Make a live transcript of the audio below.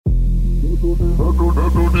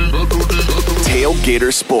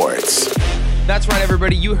Tailgater Sports. That's right,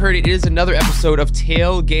 everybody. You heard it. It is another episode of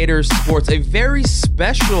Tailgater Sports. A very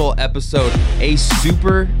special episode. A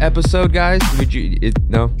super episode, guys. Would you?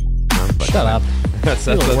 No. Shut up. That's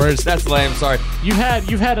lame. Sorry. You've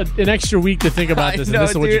had an extra week to think about this, and this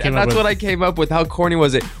is what you came up with. That's what I came up with. How corny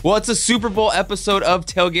was it? Well, it's a Super Bowl episode of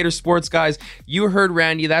Tailgater Sports, guys. You heard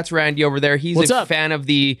Randy. That's Randy over there. He's a fan of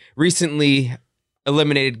the recently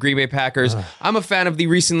eliminated Green Bay Packers. I'm a fan of the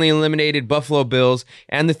recently eliminated Buffalo Bills,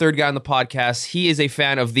 and the third guy on the podcast, he is a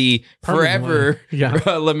fan of the forever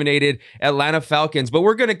eliminated Atlanta Falcons. But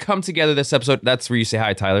we're going to come together this episode. That's where you say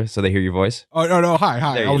hi, Tyler, so they hear your voice. Oh, no, hi.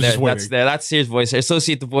 I was just waiting. That's his voice.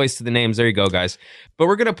 Associate the voice to the names. There you go, guys. But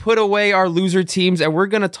we're going to put away our loser teams, and we're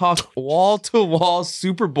going to talk wall-to-wall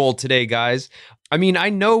Super Bowl today, guys. I mean, I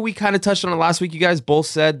know we kind of touched on it last week. You guys both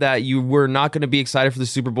said that you were not going to be excited for the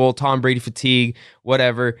Super Bowl, Tom Brady fatigue,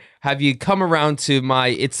 whatever. Have you come around to my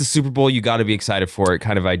it's the Super Bowl, you got to be excited for it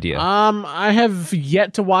kind of idea? I have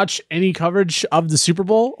yet to watch any coverage of the Super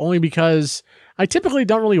Bowl, only because I typically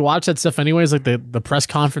don't really watch that stuff anyways, like the press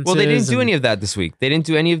conferences. Well, they didn't do any of that this week. They didn't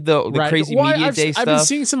do any of the crazy media day stuff. I've been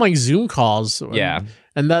seeing some like Zoom calls.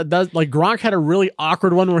 And that like Gronk had a really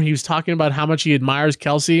awkward one where he was talking about how much he admires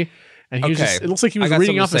Kelsey. And he was it looks like he was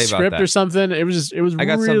reading off a script or something. It was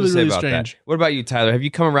really strange. What about you, Tyler? Have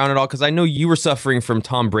you come around at all? Because I know you were suffering from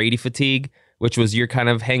Tom Brady fatigue, which was your kind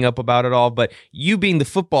of hang up about it all. But you being the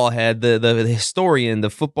football head, the historian, the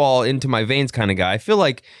football into my veins kind of guy, I feel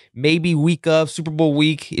like maybe week of Super Bowl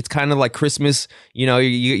week, it's kind of like Christmas. You know,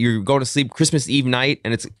 you're going to sleep Christmas Eve night,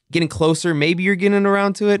 and it's getting closer. Maybe you're getting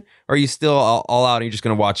around to it, or are you still all out and you're just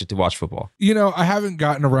going to watch it to watch football? You know, I haven't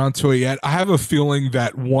gotten around to it yet. I have a feeling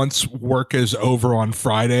that once work is over on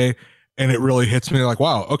Friday and it really hits me like,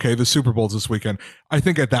 wow, okay, the Super Bowl's this weekend, I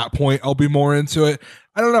think at that point I'll be more into it.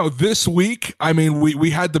 I don't know. This week, I mean, we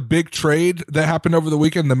had the big trade that happened over the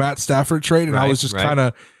weekend, the Matt Stafford trade, and I was just kind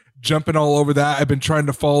of jumping all over that. I've been trying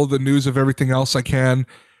to follow the news of everything else I can,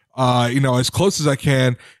 as close as I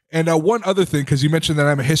can. And one other thing, because you mentioned that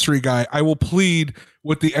I'm a history guy, I will plead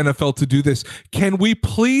with the NFL to do this. Can we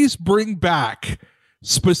please bring back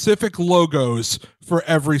specific logos for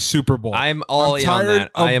every Super Bowl? I'm all in on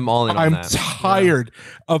that. I'm tired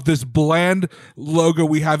of this bland logo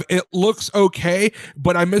we have. It looks okay,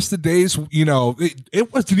 but I miss the days,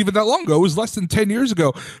 it wasn't even that long ago. It was less than 10 years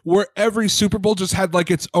ago where every Super Bowl just had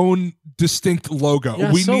like its own distinct logo.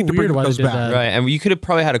 Yeah, we need to bring those back. That. Right. And you could have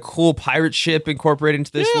probably had a cool pirate ship incorporated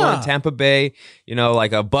into this one in Tampa Bay,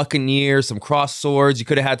 like a Buccaneer, some cross swords. You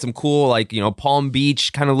could have had some cool, Palm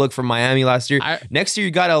Beach kind of look from Miami last year. Next year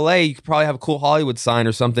you got LA, you could probably have a cool Hollywood sign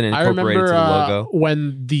or something and incorporate it to the logo.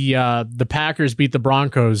 When the Packers beat the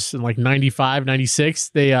Broncos in like 95,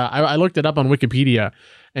 96, I looked it up on Wikipedia,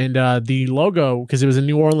 and the logo, because it was in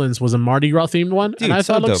New Orleans, was a Mardi Gras themed one. Dude, and I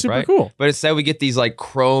thought it looked super cool. But instead we get these like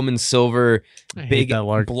chrome and silver big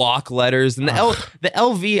block letters. And the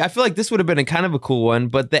LV, I feel like this would have been a kind of a cool one,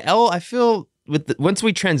 but the L, I feel once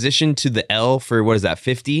we transition to the L for what is that,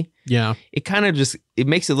 50? Yeah, it kind of it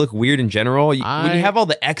makes it look weird in general. When you have all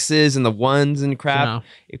the X's and the ones and crap,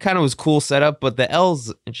 it kind of was cool setup. But the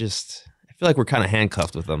L's, I feel like we're kind of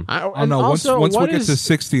handcuffed with them. Once we get to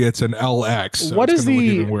 60, it's an LX. So what is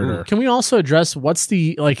the? Can we also address what's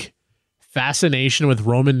the fascination with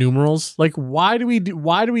Roman numerals? Like, why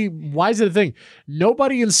is it a thing?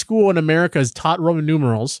 Nobody in school in America is taught Roman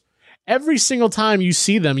numerals. Every single time you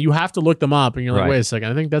see them, you have to look them up, and you're like, wait a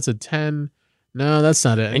second, I think that's a 10. No, that's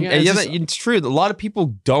not it. It's true. A lot of people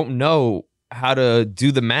don't know how to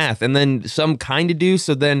do the math, and then some kind of do,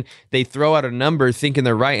 so then they throw out a number thinking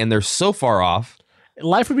they're right, and they're so far off.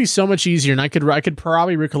 Life would be so much easier, and I could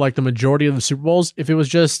probably recollect the majority of the Super Bowls if it was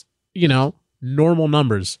just, normal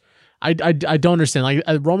numbers. I don't understand. Like,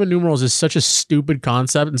 Roman numerals is such a stupid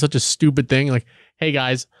concept and such a stupid thing. Like, hey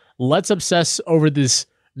guys, let's obsess over this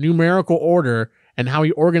numerical order and how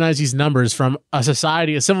we organize these numbers from a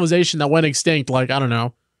civilization that went extinct, like, I don't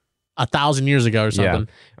know, 1,000 years ago or something.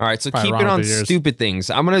 Yeah. All right, so keep it on stupid things.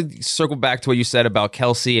 I'm going to circle back to what you said about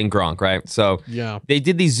Kelsey and Gronk, right? So they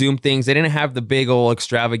did these Zoom things. They didn't have the big old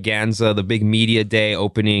extravaganza, the big media day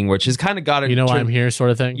opening, which has kind of got it. I'm here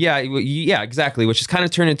sort of thing? Yeah, exactly, which has kind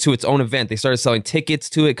of turned into its own event. They started selling tickets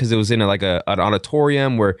to it because it was in an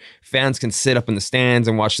auditorium where fans can sit up in the stands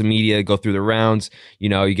and watch the media go through the rounds.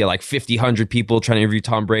 You get like 50, 100 people trying to interview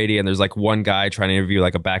Tom Brady, and there's like one guy trying to interview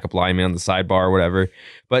like a backup lineman on the sidebar or whatever.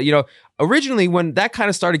 But, originally when that kind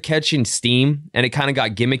of started catching steam and it kind of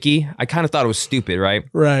got gimmicky, I kind of thought it was stupid, right?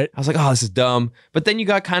 Right. I was like, oh, this is dumb. But then you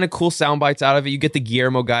got kind of cool sound bites out of it. You get the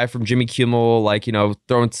Guillermo guy from Jimmy Kimmel, like, you know,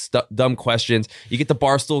 throwing dumb questions. You get the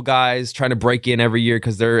Barstool guys trying to break in every year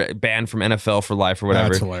because they're banned from NFL for life or whatever.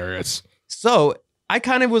 That's hilarious. So I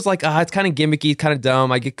kind of was like, it's kind of gimmicky, kind of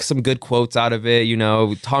dumb. I get some good quotes out of it. You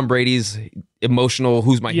know, Tom Brady's emotional,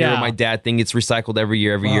 who's my hero, my dad thing gets recycled every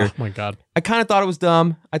year. Oh my God. I kind of thought it was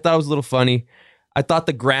dumb. I thought it was a little funny. I thought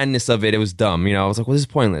the grandness of it was dumb. You know, I was like, well, this is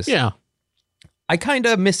pointless. Yeah. I kind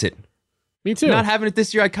of miss it. Me too. Not having it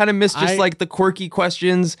this year, I kind of miss just like the quirky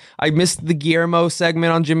questions. I missed the Guillermo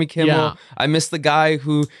segment on Jimmy Kimmel. Yeah. I missed the guy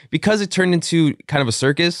who, because it turned into kind of a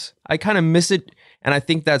circus, I kind of miss it. And I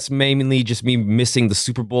think that's mainly just me missing the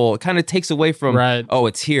Super Bowl. It kind of takes away from, oh,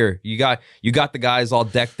 it's here. You got the guys all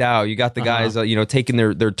decked out. You got the guys, you know, taking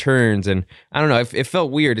their turns. And I don't know, it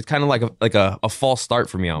felt weird. It's kind of like a false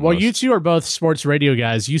start for me almost. Well, you two are both sports radio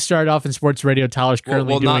guys. You started off in sports radio. Tyler's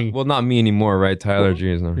currently doing... not me anymore, right? Tyler,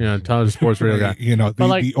 geez. No. Yeah, Tyler's a sports radio guy. You know,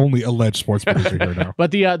 the only alleged sports producer here now.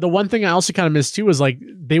 But the one thing I also kind of missed too was like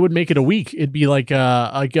they would make it a week. It'd be like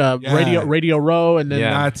Radio Row, and then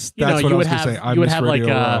that's you know, what you I would was gonna have say. you would have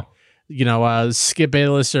like you know, Skip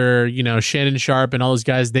Bayless or, you know, Shannon Sharp and all those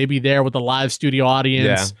guys, they'd be there with a live studio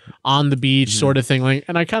audience on the beach sort of thing. Like,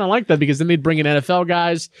 and I kind of like that because then they'd bring in NFL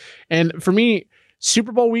guys. And for me,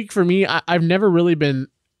 Super Bowl week, for me, I've never really been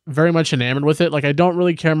very much enamored with it. Like, I don't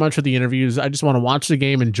really care much for the interviews. I just want to watch the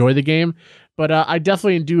game, enjoy the game. But I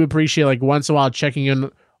definitely do appreciate, like, once in a while checking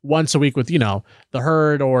in once a week with, you know, the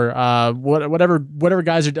Herd or whatever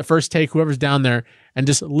guys are first take, whoever's down there, and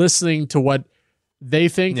just listening to what they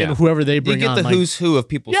think and whoever they bring on. You get the like, who's who of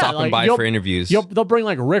people stopping by for interviews. They'll bring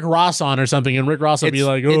like Rick Ross on or something, and Rick Ross will be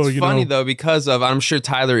like, "Oh, it's funny though because of I'm sure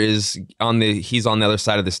Tyler is he's on the other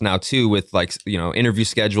side of this now too with like, you know, interview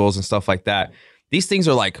schedules and stuff like that. These things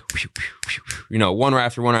are like, you know, one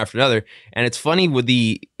after another. And it's funny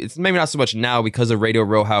it's maybe not so much now because of Radio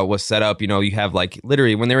Row, how it was set up. You know, you have like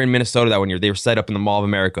literally when they were in Minnesota that one year, they were set up in the Mall of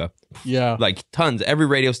America. Yeah. Like tons, every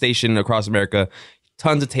radio station across America,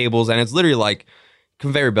 tons of tables. And it's literally like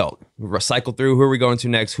conveyor belt. Cycle through, who are we going to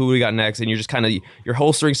next? Who we got next? And you're just kind of, you're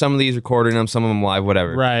holstering some of these, recording them, some of them live,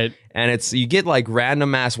 whatever. Right. And you get like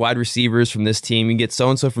random ass wide receivers from this team. You get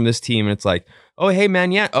so-and-so from this team. And it's like, oh, hey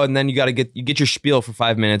man, yeah. Oh, and then you get your spiel for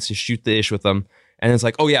 5 minutes to shoot the ish with them. And it's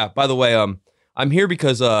like, oh yeah, by the way, I'm here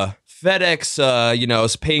because FedEx, you know,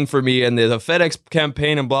 is paying for me, and the FedEx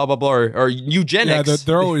campaign and blah blah blah, or eugenics. Yeah,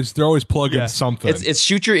 they're always plugging something. It's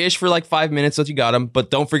shoot your ish for like 5 minutes, so you got them, but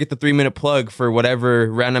don't forget the 3-minute plug for whatever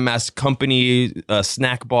random ass company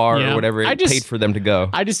snack bar or whatever it paid for them to go.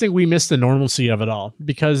 I just think we missed the normalcy of it all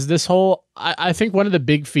because this whole. I think one of the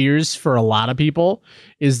big fears for a lot of people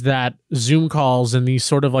is that Zoom calls and these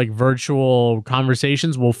sort of like virtual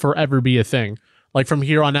conversations will forever be a thing. Like from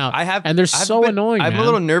here on out, and they're so annoying. I'm a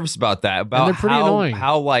little nervous about that. About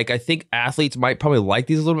how like I think athletes might probably like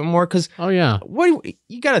these a little bit more because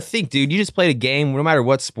you got to think, dude. You just played a game, no matter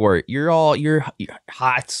what sport. You're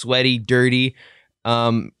hot, sweaty, dirty,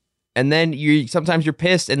 and then sometimes you're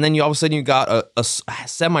pissed, and then all of a sudden you got a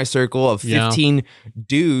semicircle of 15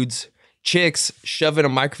 dudes, chicks shoving a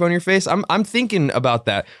microphone in your face. I'm thinking about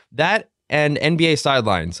that. And NBA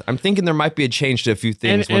sidelines. I'm thinking there might be a change to a few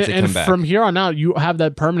things once they come back. From here on out, you have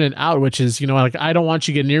that permanent out, which is, you know, like, I don't want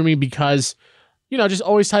you to get near me because, you know, just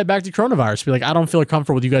always tie back to coronavirus. Be like, I don't feel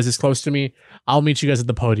comfortable with you guys this close to me. I'll meet you guys at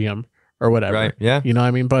the podium or whatever. Right, yeah. You know what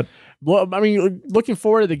I mean? But, I mean, looking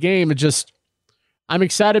forward to the game, I'm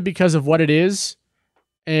excited because of what it is.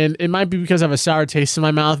 And it might be because I have a sour taste in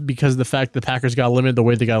my mouth because of the fact the Packers got eliminated the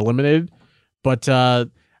way they got eliminated. But,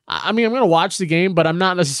 I mean, I'm going to watch the game, but I'm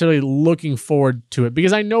not necessarily looking forward to it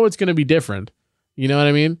because I know it's going to be different. You know what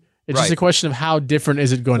I mean? It's just a question of how different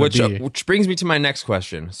is it going to be. Which brings me to my next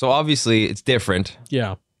question. So obviously it's different.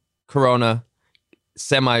 Yeah. Corona,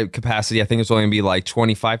 semi-capacity, I think it's only going to be like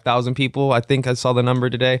 25,000 people. I think I saw the number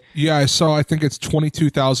today. Yeah, I think it's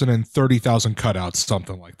 22,000 and 30,000 cutouts,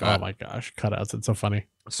 something like that. Oh my gosh, cutouts. It's so funny.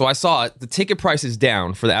 So I saw it. The ticket price is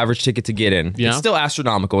down for the average ticket to get in. Yeah. It's still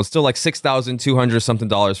astronomical. It's still like $6,200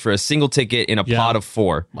 something for a single ticket in a pot of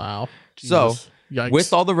 4. Wow. Jesus. So yikes.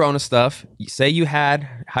 With all the Rona stuff, say you had,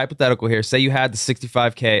 hypothetical here, say you had the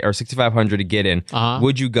 $6,500 or $6,500 to get in,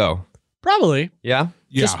 would you go? Probably. Yeah?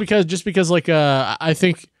 Just because like I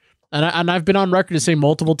think, and I've been on record to say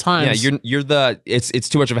multiple times. Yeah, you're it's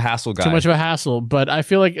too much of a hassle guy. Too much of a hassle. But I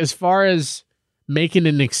feel like as far as making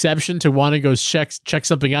an exception to want to go check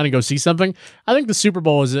something out and go see something, I think the Super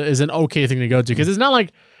Bowl is an okay thing to go to because it's not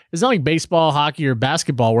like baseball, hockey, or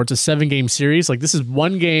basketball where it's a 7-game series. Like this is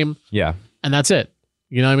one game, yeah, and that's it.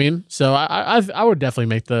 You know what I mean? So I would definitely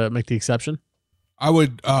make the exception. I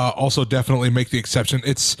would also definitely make the exception.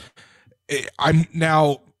 I'm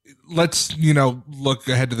now. Let's look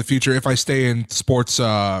ahead to the future. If I stay in sports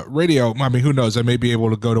radio, I mean, who knows? I may be able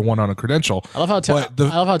to go to one on a credential. I love how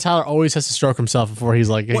Tyler always has to stroke himself before he's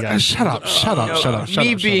like, "Hey guys, shut up."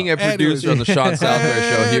 Me being a producer on the Sean Southwell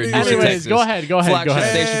show here in Houston, Texas. Go ahead. Flagship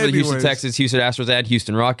station for the Houston Texans, Houston Astros, and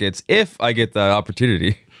Houston Rockets. If I get the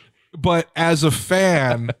opportunity, but as a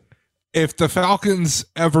fan, if the Falcons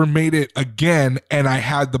ever made it again and I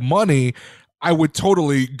had the money, I would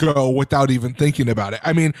totally go without even thinking about it.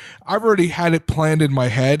 I mean, I've already had it planned in my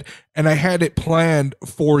head, and I had it planned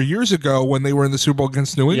 4 years ago when they were in the Super Bowl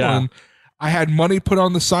against New England. Yeah. I had money put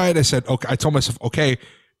on the side. I said, okay, I told myself, okay,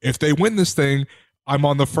 if they win this thing, I'm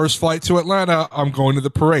on the first flight to Atlanta. I'm going to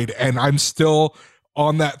the parade. And I'm still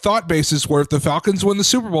on that thought basis where if the Falcons win the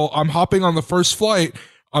Super Bowl, I'm hopping on the first flight.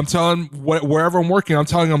 I'm telling wherever I'm working, I'm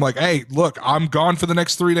telling them like, hey, look, I'm gone for the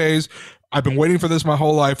next 3 days. I've been waiting for this my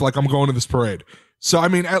whole life. Like, I'm going to this parade. So, I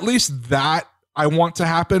mean, at least that I want to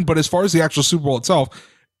happen. But as far as the actual Super Bowl itself,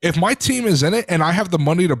 if my team is in it and I have the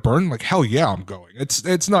money to burn, like, hell yeah, I'm going.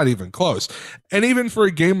 It's not even close. And even for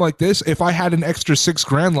a game like this, if I had an extra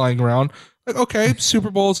 $6,000 lying around, like, okay, Super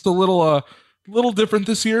Bowl is a little different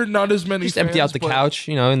this year. Not as many. Just fans, empty out the couch,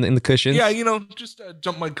 in the cushions. Yeah, just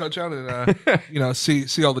jump my couch out and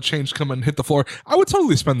see all the change come and hit the floor. I would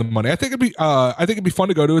totally spend the money. I think it'd be fun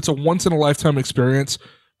to go to. It's a once in a lifetime experience,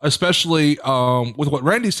 especially with what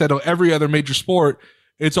Randy said. Every other major sport,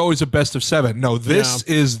 it's always a best of 7. No, this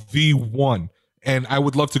is the one, and I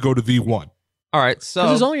would love to go to the one. All right, so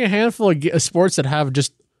there's only a handful of sports that have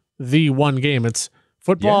just the one game. It's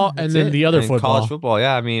football and then the other football, college football.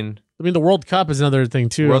 Yeah, I mean, the World Cup is another thing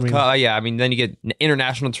too. World Cup, yeah. I mean, then you get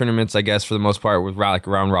international tournaments, I guess, for the most part, with like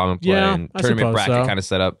round robin play and tournament bracket kind of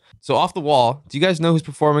set up. So off the wall, do you guys know who's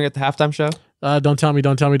performing at the halftime show? Don't tell me.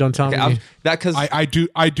 I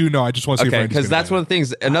do know. I just want to see. Okay, because that's one of the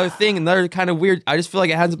things. Another kind of weird. I just feel like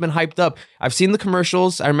it hasn't been hyped up. I've seen the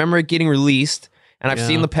commercials. I remember it getting released, and I've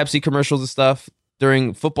seen the Pepsi commercials and stuff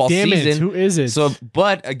during football season. Who is it? So,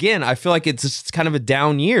 but again, I feel like it's just kind of a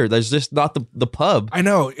down year. There's just not the pub. I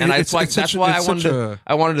know, and that's why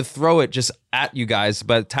I wanted to throw it just at you guys.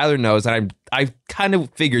 But Tyler knows, and I kind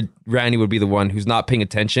of figured Randy would be the one who's not paying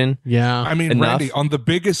attention. Yeah, I mean, Randy, on the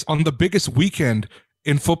biggest weekend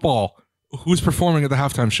in football, who's performing at the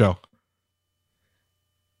halftime show?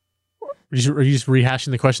 Are you just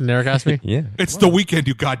rehashing the question Derek asked me? Yeah, it's the weekend,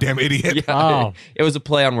 you goddamn idiot. Yeah, it was a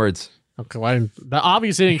play on words. Okay, well,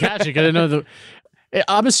 obviously didn't catch it. I didn't know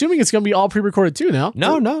I'm assuming it's going to be all pre-recorded too now.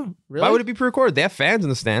 No. Really? Why would it be pre-recorded? They have fans in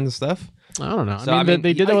the stands and stuff. I don't know. So, I mean,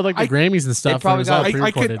 they did that with like the Grammys and stuff.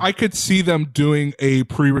 I could see them doing a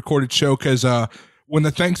pre-recorded show because when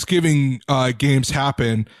the Thanksgiving games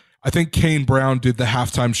happen, I think Kane Brown did the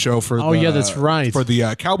halftime show for. Oh, yeah, that's right, for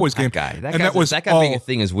the Cowboys game. That guy being a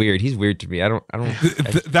thing is weird. He's weird to me. I don't.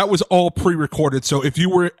 That was all pre-recorded. So if you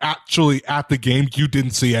were actually at the game, you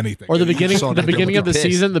didn't see anything. Or the beginning of the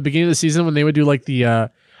season when they would do like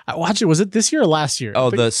the. Watch it. Was it this year or last year?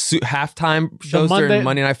 Oh, the halftime shows during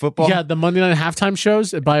Monday Night Football. Yeah, the Monday Night halftime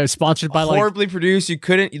shows sponsored by horribly produced. You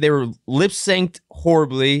couldn't. They were lip synced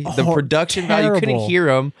horribly. The production value, you couldn't hear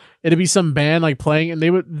them. It'd be some band like playing, and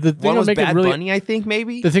they would. The thing would make Bad it really. Bunny, I think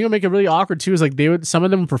maybe. The thing would make it really awkward too is like some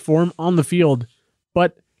of them would perform on the field,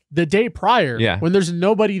 but the day prior, when there's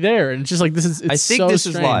nobody there, and it's just like this is. It's so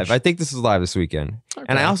is live. I think this is live this weekend,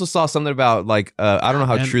 and I also saw something about like I don't know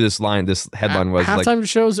how true this headline was. Halftime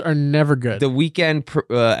shows are never good. The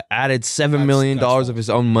Weeknd added $7 million of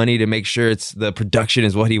his own money to make sure the production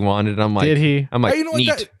is what he wanted. And I'm like, did he? I'm like, you know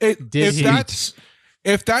neat.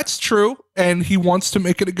 If that's true and he wants to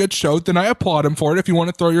make it a good show, then I applaud him for it. If you want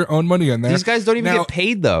to throw your own money in there, these guys don't even get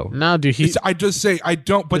paid though. No, dude. I just say I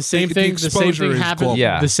don't. But the same thing happened. Cool.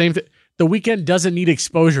 Yeah, the same thing. The Weeknd doesn't need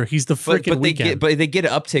exposure. He's the freaking Weeknd. But they get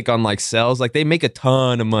an uptick on like sales. Like they make a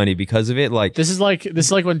ton of money because of it. Like this is like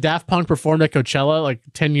when Daft Punk performed at Coachella like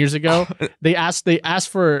 10 years ago. they asked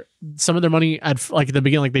for some of their money at like the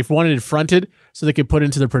beginning. Like they wanted it fronted so they could put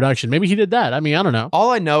into the production. Maybe he did that. I mean, I don't know.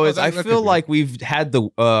 All I know is I feel like we've had the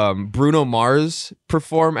Bruno Mars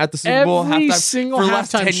perform at the Super Bowl single for the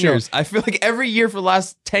last 10 show. years. I feel like every year for the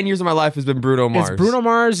last 10 years of my life has been Bruno Mars. It's Bruno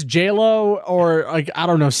Mars, J-Lo, or like I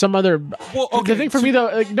don't know, some other. Well, okay, the thing for me though,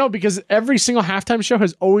 like, no, because every single halftime show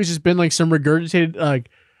has always just been like some regurgitated like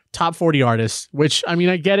top 40 artists. Which I mean,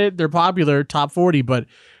 I get it, they're popular, top 40, but.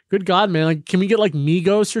 Good God, man! Like, can we get like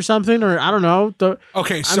Migos or something, or I don't know?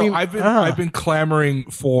 I've been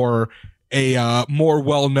clamoring for a more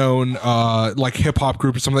well-known like hip hop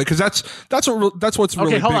group or something, because that's what's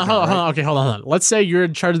really hold big on. now, right? Okay, hold on. Let's say you're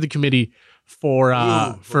in charge of the committee for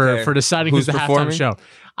deciding who's the performing? halftime show.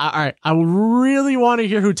 All right, I really want to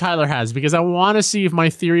hear who Tyler has, because I want to see if my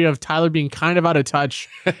theory of Tyler being kind of out of touch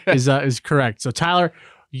is correct. So Tyler,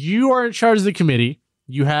 you are in charge of the committee.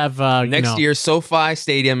 You have next year SoFi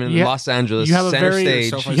Stadium in Los Angeles. You have a center very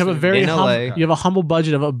stage. you have a very in LA. you have a humble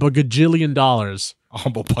budget of a gajillion dollars. A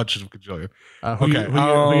humble budget of gajillion. Who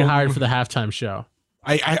you hired for the halftime show?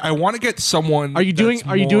 I want to get someone. Are you doing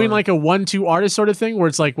like a 1-2 artist sort of thing where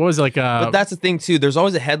it's like, what was it, like But that's the thing too. There's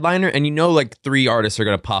always a headliner, and like 3 artists are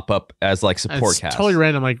gonna pop up as like support cast. Totally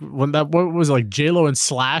random. Like what was it, like J-Lo and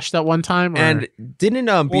Slash that one time? Or? And didn't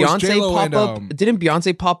Beyonce pop up? Didn't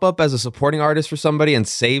Beyonce pop up as a supporting artist for somebody and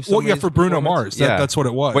save? Well, yeah, for Bruno Mars. That's what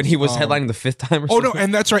it was when he was headlining the 5th time. Or something. No,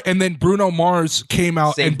 and that's right. And then Bruno Mars came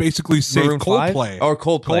out and basically saved Coldplay.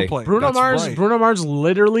 Coldplay. Bruno Mars.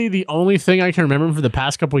 Literally the only thing I can remember for the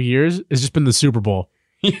past couple of years has just been the Super Bowl.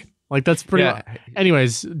 Like that's pretty. Yeah.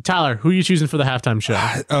 Anyways, Tyler, who are you choosing for the halftime show?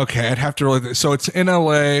 Okay, I'd have to really. So it's in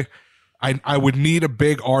LA. I would need a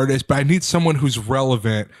big artist, but I need someone who's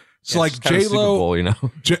relevant. So like J-Lo,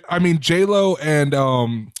 J-Lo and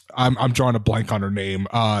I'm drawing a blank on her name.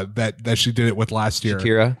 That she did it with last year.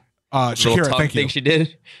 Shakira. Shakira, thank you. She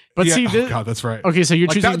did. But yeah, see, God, that's right. Okay, so you're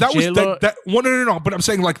like choosing J-Lo. No. But I'm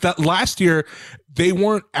saying like that last year they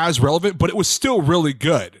weren't as relevant, but it was still really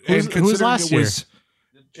good. Who was last year?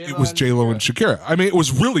 It was J-Lo and Shakira. I mean, it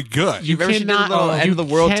was really good. You cannot end of the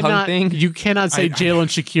world tongue thing. You cannot say J-Lo and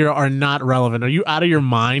Shakira are not relevant. Are you out of your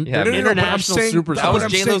mind? Yeah, They're international superstars. That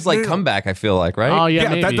was J-Lo's comeback. I feel like, right? Oh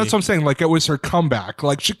yeah, that's what I'm saying. Like it was her comeback.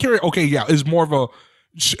 Like Shakira, okay, yeah, is more of a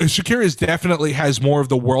Shakira is definitely has more of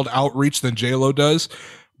the world outreach than J-Lo does.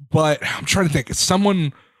 But I'm trying to think. It's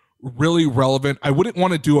someone really relevant. I wouldn't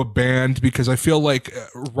want to do a band because I feel like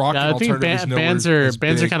rock and alternative bands are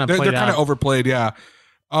kind of they're kind of overplayed. Yeah.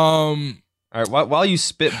 All right. While you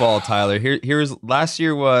spitball, Tyler, here's last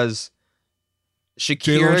year was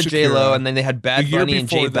Shakira, J-Lo, and then they had Bad Bunny and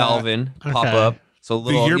J Balvin pop up. So a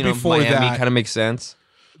little, Miami kind of makes sense.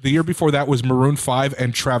 The year before that was Maroon 5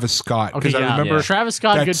 and Travis Scott. Okay, I remember Travis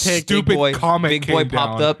Scott, good pick. Stupid Big Boy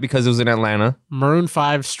popped up because it was in Atlanta. Maroon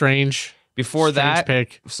 5, strange. Before that,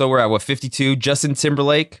 pick. So we're at 52. Justin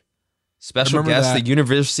Timberlake, special guest, the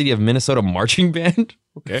University of Minnesota marching band.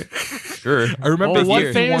 Okay, sure. I remember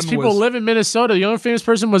what famous people live in Minnesota. The only famous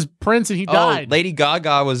person was Prince, and he died. Lady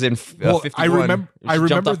Gaga was in 51. I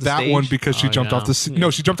remember that one because she jumped off the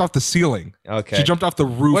she jumped off the ceiling. Okay, she jumped off the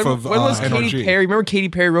roof of when was Katy Perry? Remember Katy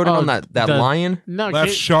Perry rode in on that lion? No,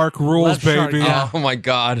 Left Shark rules, baby. Oh my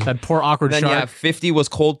God, that poor awkward then, shark. Yeah, 50 was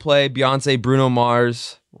Coldplay, Beyonce, Bruno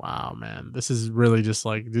Mars. Wow, man, this is really just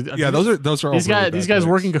like those are all these guys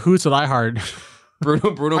working cahoots with iHeart.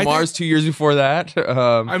 Bruno Mars 2 years before that.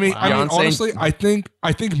 I mean, honestly, I think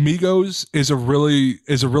Migos is a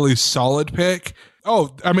really solid pick.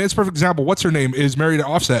 Oh, I mean, it's a perfect example. What's her name? Is married to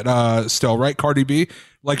Offset still, right? Cardi B.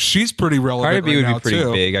 Like she's pretty relevant. Cardi B would be pretty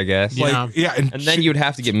too. big, I guess. And then you'd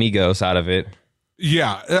have to get Migos out of it.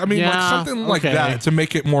 Yeah, I mean, like something like that to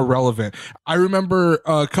make it more relevant. I remember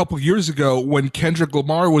a couple years ago when Kendrick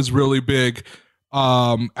Lamar was really big.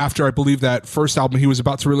 After I believe that first album, he was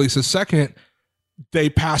about to release his second.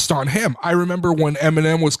 They passed on him. I remember when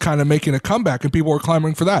Eminem was kind of making a comeback and people were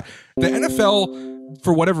clamoring for that. The NFL,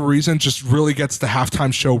 for whatever reason, just really gets the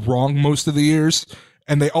halftime show wrong most of the years.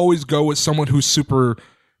 And they always go with someone who's super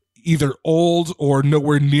either old or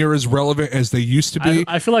nowhere near as relevant as they used to be.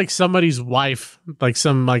 I feel like somebody's wife, like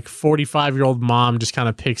some 45-year-old mom, just kind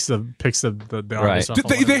of picks the artist up.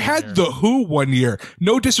 They had The Who one year.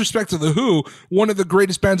 No disrespect to The Who, one of the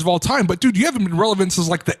greatest bands of all time. But dude, you haven't been relevant since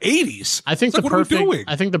like the 80s. I think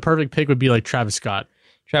I think the perfect pick would be like Travis Scott.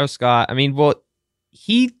 Travis Scott. I mean, well,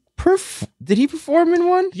 did he perform in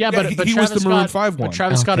one? Yeah, but he was the Maroon 5 one. But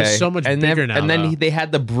Travis Scott is so much bigger now. And then they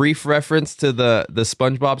had the brief reference to the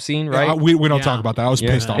SpongeBob scene, right? We don't talk about that. I was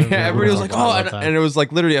pissed off. Yeah, everybody was like, oh, and it was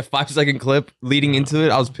like literally a 5-second clip leading into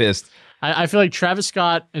it. I was pissed. I feel like Travis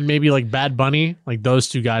Scott and maybe like Bad Bunny, like those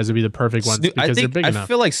two guys would be the perfect ones because they're big enough. I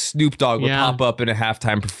feel like Snoop Dogg would pop up in a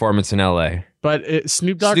halftime performance in LA. But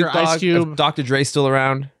Snoop Dogg or Ice Cube, Dr. Dre still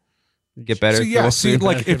around. Get better.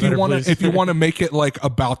 Like if you want to make it like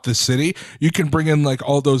about the city, you can bring in like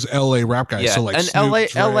all those LA rap guys. Yeah. So like and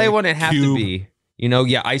Snoop, LA wouldn't have to be.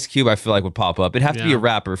 Ice Cube I feel like would pop up. It'd have to be a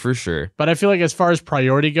rapper for sure. But I feel like as far as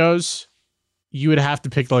priority goes, you would have to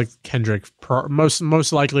pick like Kendrick.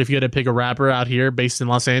 Most likely if you had to pick a rapper out here based in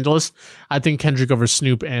Los Angeles, I think Kendrick over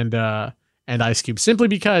Snoop and Ice Cube. Simply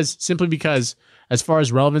because as far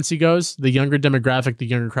as relevancy goes, the younger demographic, the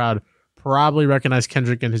younger crowd probably recognize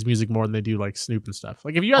Kendrick and his music more than they do like Snoop and stuff.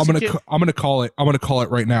 Like if you ask I'm gonna call it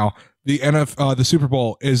right now. The Super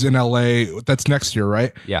Bowl is in LA. That's next year,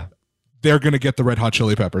 right? Yeah. They're gonna get the Red Hot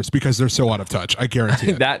Chili Peppers because they're so out of touch. I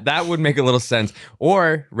guarantee it. that would make a little sense.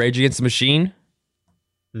 Or Rage Against the Machine.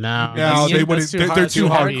 No, they wouldn't. They're too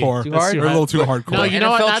hardcore. Too hard? They're a little too hardcore. No, you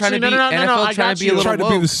know what? Actually, no. I got you.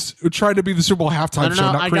 Trying to be the Super Bowl halftime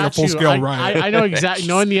show, not create a full scale riot. I know exactly.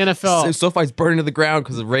 Knowing the NFL, SoFi's burning to the ground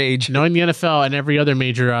because of Rage. Knowing the NFL and every other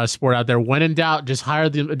major sport out there, when in doubt, just hire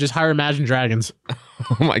Imagine Dragons.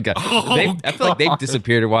 Oh my god! I feel like they've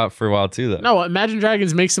disappeared for a while too, though. No, Imagine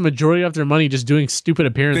Dragons makes the majority of their money just doing stupid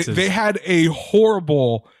appearances. They had a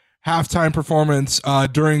horrible halftime performance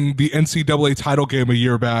during the NCAA title game a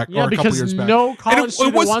year back. Yeah, or a couple years back. No college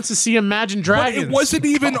student wants to see Imagine Dragons. But it wasn't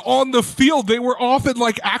even on the field. They were off in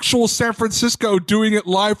like actual San Francisco doing it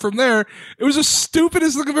live from there. It was the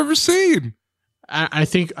stupidest thing I've ever seen. I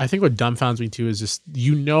think what dumbfounds me too is just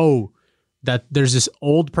that there's this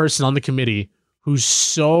old person on the committee who's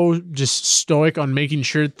so just stoic on making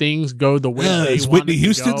sure things go the way they want is Whitney it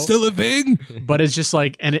Houston to go. still a thing? But it's just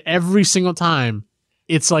like, and every single time,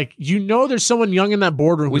 it's like, there's someone young in that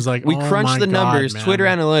boardroom who's like, we crunched the numbers, man. Twitter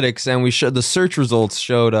analytics, and we showed the search results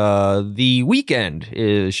showed the weekend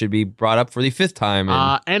should be brought up for the 5th time.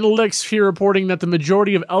 Analytics here reporting that the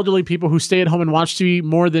majority of elderly people who stay at home and watch TV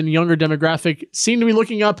more than younger demographic seem to be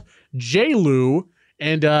looking up J-Lu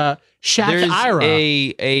and Shaq There's Ira.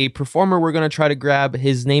 a performer we're going to try to grab.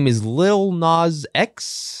 His name is Lil Nas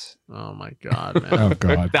X. Oh my god, man. Oh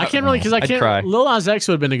god. I can't really, because I I'd can't. cry. Lil Nas X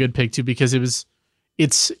would have been a good pick too, because it's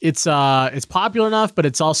popular enough, but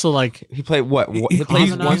it's also like He played what? He plays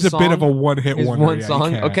He's one a song. bit of a one-hit His wonder. one Yeah, song.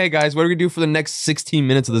 you can't. Okay, guys, what are we gonna do for the next 16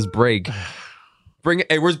 minutes of this break? Bring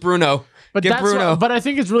it. Hey, where's Bruno? But Get Bruno. but I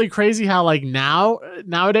think it's really crazy how like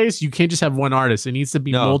nowadays you can't just have one artist. It needs to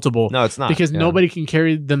be multiple. No, it's not. Because Yeah. nobody can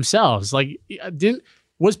carry themselves. Like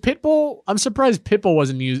was Pitbull? I'm surprised Pitbull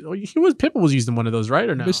wasn't used. Pitbull was used in one of those, right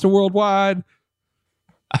or no? Mr. Worldwide.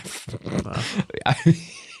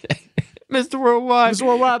 Mr. Worldwide. Mr.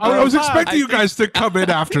 Worldwide. I was expecting you guys to come in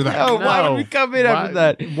after that. No, why would we come in after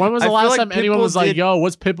that? When was the I feel last like time anyone Pitbull was like, did- "Yo,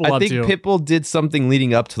 what's Pitbull I up think to?" Pitbull did something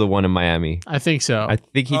leading up to the one in Miami. I think so. I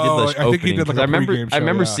think he did Oh, the I think he opening. did, like, 'cause a I remember, pregame I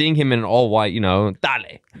remember show, yeah. seeing him in all white. Dale.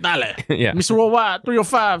 Dale. Yeah, Mr. Worldwide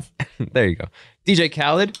 305. there you go. DJ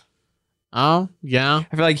Khaled. Oh yeah.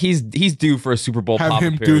 I feel like he's due for a Super Bowl Have pop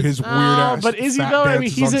him do appearance. his weird Oh, ass. but is he fat though? I mean,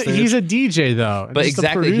 dances on he's stage. a DJ though. But Just a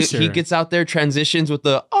exactly, producer. he gets out there, transitions with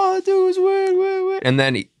the all I do is win, and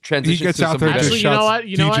then he transitions He gets to out some there. better- Just Actually, you know shouts what?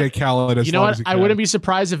 You know DJ what? Khaled as You know loud what? as he I can. wouldn't be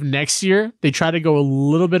surprised if next year they try to go a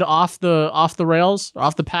little bit off the rails,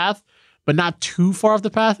 off the path, but not too far off the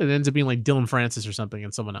path. It ends up being like Dylan Francis or something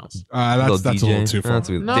and someone else. That's a DJ. little too far. That's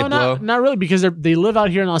a- No, Diplo. not really, because they live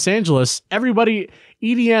out here in Los Angeles.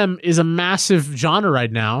 EDM is a massive genre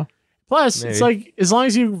right now. Plus, it's Maybe. like as long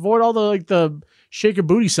as you avoid all the shake your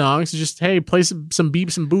booty songs, just hey, play some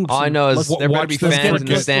beeps and boobs. All I and know is let's- there better be watch them fans in the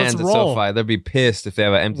forget- stands at let's roll. SoFi. They'll be pissed if they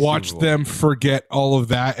have an empty Watch Super Bowl. them forget all of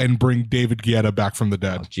that and bring David Guetta back from the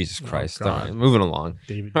dead. Oh, Jesus Christ. God. All right, moving along.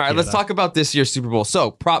 David All right, let's Guetta. talk about this year's Super Bowl.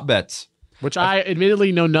 So, prop bets. which I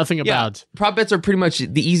admittedly know nothing about. Prop bets are pretty much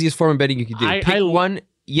the easiest form of betting you can do. Pick one,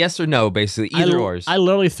 yes or no, basically. Either ors. I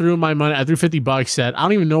literally threw my money. I threw $50 at. I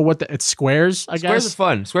don't even know what it's squares. I Squares guess are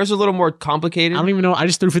fun. Squares are a little more complicated. I don't even know. I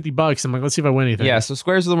just threw $50. I'm like, let's see if I win anything. Yeah, so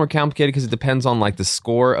squares are a little more complicated because it depends on like the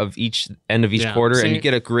score of each end of each Yeah, quarter, see, and you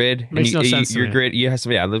get a grid. makes and no sense to your me. grid, you have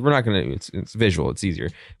some. Yeah, we're not gonna. It's visual. It's easier.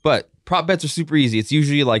 But prop bets are super easy. It's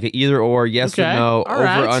usually like an either or, yes or Okay, no, all over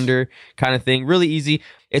right. under kind of thing. Really easy.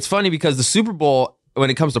 It's funny because the Super Bowl, when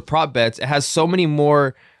it comes to prop bets, it has so many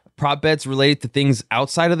more prop bets related to things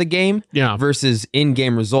outside of the game Yeah. versus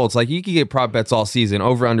in-game results. Like you can get prop bets all season,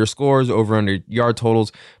 over under scores, over under yard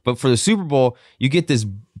totals, but for the Super Bowl, you get this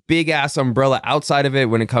big ass umbrella outside of it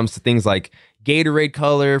when it comes to things like Gatorade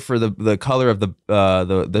color for the color of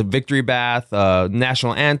the victory bath,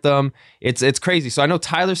 national anthem. It's crazy. So I know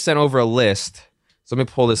Tyler sent over a list. So let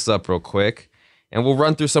me pull this up real quick. And we'll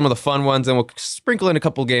run through some of the fun ones and we'll sprinkle in a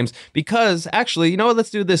couple games because actually, you know what? Let's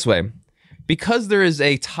do it this way. Because there is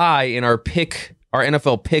a tie in our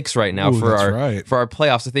NFL picks right now Ooh, for that's our right. for our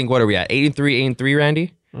playoffs. I think what are we at? 8-3,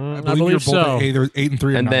 Randy? I you're believe both so. at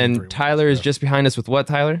 8-3, And then 9-3. Tyler is just behind us with what,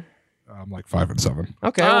 Tyler? I'm like 5-7.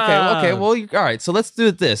 Okay. Ah. Well, all right. So let's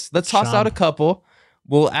do this. Let's toss Sean. out a couple.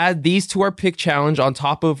 We'll add these to our pick challenge on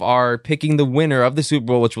top of our picking the winner of the Super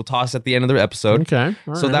Bowl, which we'll toss at the end of the episode. Okay.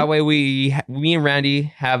 So that way me and Randy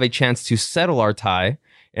have a chance to settle our tie,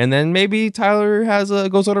 and then maybe Tyler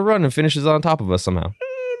goes on a run and finishes on top of us somehow.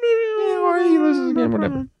 Yeah, or he loses again,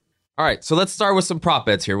 whatever. All right, so let's start with some prop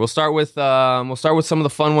bets here. We'll start with some of the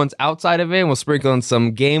fun ones outside of it, and we'll sprinkle in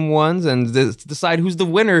some game ones and decide who's the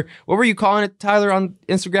winner. What were you calling it, Tyler, on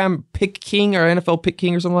Instagram? Pick King or NFL Pick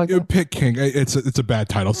King or something like that? Pick King. It's a bad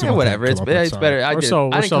title. So whatever. It's better. I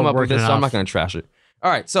didn't come up with this, so I'm not going to trash it. All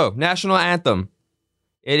right, so national anthem.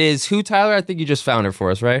 It is who, Tyler? I think you just found her for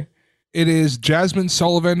us, right? It is Jasmine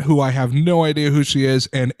Sullivan, who I have no idea who she is,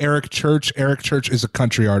 and Eric Church. Eric Church is a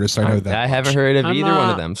country artist. I know that. I haven't heard of either one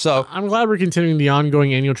of them. So I'm glad we're continuing the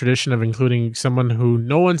ongoing annual tradition of including someone who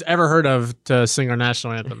no one's ever heard of to sing our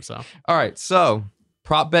national anthem. So, all right. So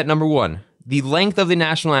prop bet number 1: the length of the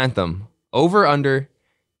national anthem, over under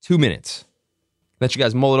 2 minutes. Let you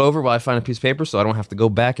guys mull it over while I find a piece of paper, so I don't have to go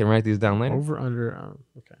back and write these down later. Over under.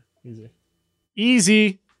 Okay,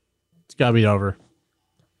 easy. It's gotta be over.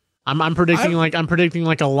 I'm predicting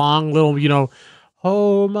like a long little,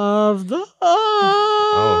 home of the.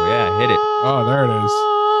 Oh yeah, hit it. Oh, there it is.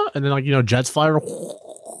 And then jets fly,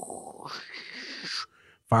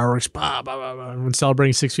 fireworks, and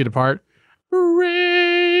celebrating 6 feet apart,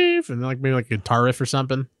 rave, and then maybe a guitar riff or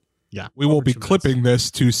something. Yeah, we will be clipping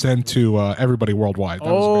this to send to everybody worldwide.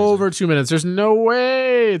 Over 2 minutes. There's no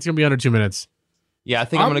way it's gonna be under 2 minutes. Yeah, I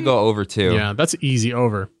think I'm gonna go over 2. Yeah, that's easy.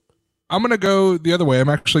 Over. I'm gonna go the other way. I'm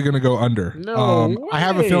actually gonna go under. No way. I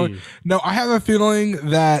have a feeling. No, I have a feeling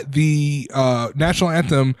that the national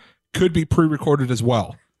anthem could be pre-recorded as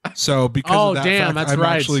well. So because of that fact, that's I'm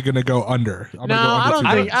right. actually gonna go under.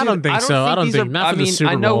 I don't think so. I don't think. Not for the Super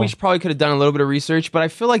Bowl. I know we probably could have done a little bit of research, but I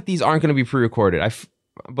feel like these aren't going to be pre-recorded.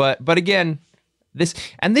 But again, these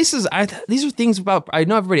are things about. I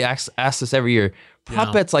know everybody asks this every year.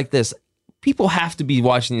 Prop bets like this, people have to be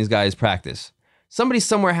watching these guys practice. Somebody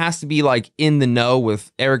somewhere has to be in the know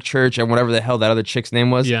with Eric Church and whatever the hell that other chick's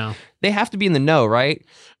name was. Yeah, they have to be in the know, right?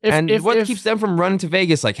 What keeps them from running to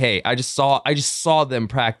Vegas? Hey, I just saw them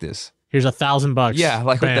practice. Here's $1,000. Yeah,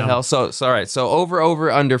 what the hell? So all right. So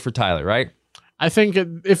over under for Tyler, right? I think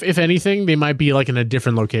if anything, they might be in a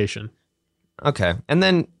different location. Okay, and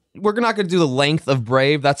then we're not going to do the length of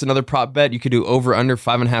Brave. That's another prop bet. You could do over under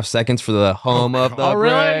 5.5 seconds for the home of the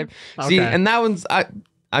Brave. Okay. See, and that one's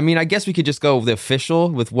I guess we could just go with the official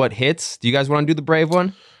with what hits. Do you guys want to do the Brave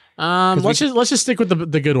one? Let's just stick with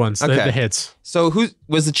the good ones, the hits. So who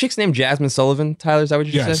was the chick's name? Jasmine Sullivan. Tyler, is that what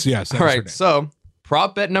you just said? Yes. All right. So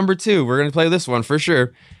prop bet number 2. We're gonna play this one for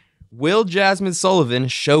sure. Will Jasmine Sullivan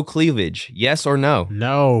show cleavage? Yes or no?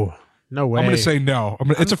 No way. I'm gonna say no.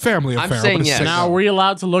 It's a family affair. I'm saying yes. Now, are we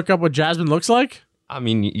allowed to look up what Jasmine looks like? I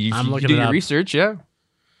mean, you do your research, yeah.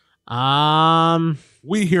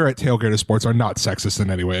 We here at Tailgater Sports are not sexist in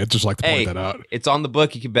any way. I'd just like to point that out. It's on the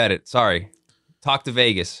book. You can bet it. Sorry. Talk to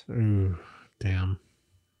Vegas. Ooh, damn.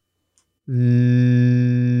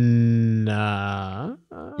 Nah.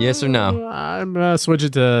 Yes or no? I'm going to switch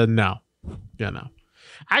it to no. Yeah, no.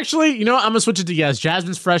 Actually, I'm going to switch it to yes.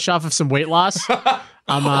 Jasmine's fresh off of some weight loss.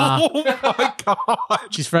 Oh my God.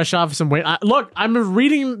 She's fresh off of some weight. Look, I'm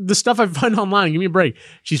reading the stuff I find online. Give me a break.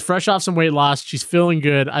 She's fresh off some weight loss. She's feeling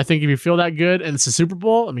good. I think if you feel that good and it's a Super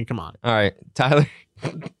Bowl, come on. All right, Tyler.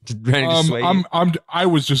 Ready to sway you? I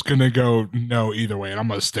was just gonna go no either way, and I'm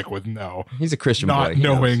gonna stick with no. He's a Christian boy. Not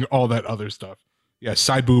knowing all that other stuff. Yeah,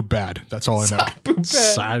 side boob bad. That's all I know.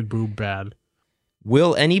 Side boob bad.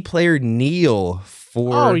 Will any player kneel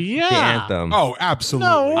for the anthem? Oh, absolutely.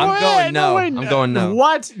 No I'm going no. way, I'm going no.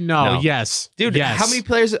 What? No. No. Yes, dude. Yes. How many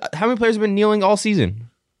players have been kneeling all season?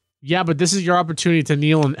 Yeah, but this is your opportunity to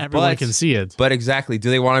kneel and everyone can see it. But exactly,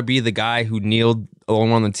 do they want to be the guy who kneeled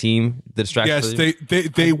alone on the team? The distraction.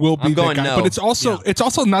 Yes, they will be that guy. No. But it's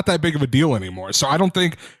also not that big of a deal anymore. So I don't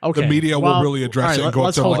think the media will really address it and go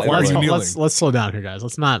up to why are you kneeling? Let's slow down here, guys.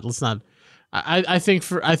 Let's not. I think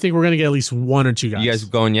we're gonna get at least one or two guys. You guys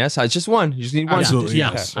going yes? It's just one. You just need one. Absolutely.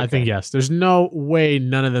 Yes. Okay. I think yes. There's no way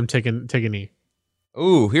none of them take a knee.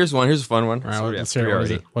 Ooh, here's one. Here's a fun one. All right, let's hear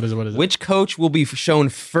it. What is it? Which coach will be shown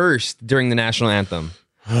first during the national anthem?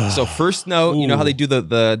 So first note, you know how they do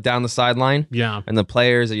the down the sideline? Yeah. And the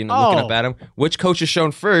players are looking up at him. Which coach is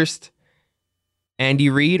shown first? Andy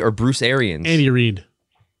Reid or Bruce Arians? Andy Reid.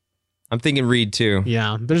 I'm thinking Reid too.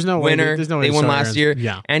 Yeah. There's no winner. way. There's no way they won last Arians. year.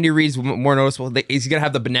 Yeah. Andy Reid's more noticeable. Is he gonna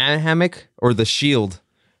have the banana hammock or the shield?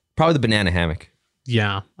 Probably the banana hammock.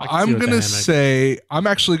 Yeah. I'm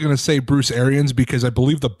actually gonna say Bruce Arians because I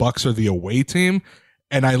believe the Bucks are the away team,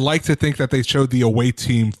 and I like to think that they showed the away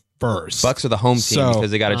team first. Bucks are the home team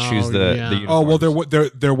because they got to choose the uniforms. Oh well,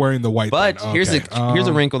 they're wearing the white. But here's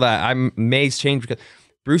a wrinkle that I may change because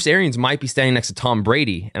Bruce Arians might be standing next to Tom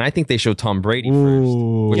Brady, and I think they show Tom Brady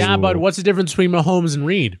first. Yeah, but what's the difference between Mahomes and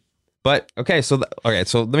Reid? But okay, so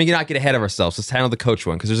let me not get ahead of ourselves. Let's handle the coach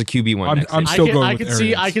one because there's a QB one. I'm still going with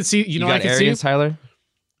Arians. I could see. You know, got I could Arians, see. Tyler.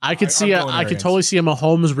 I could see. I could totally see a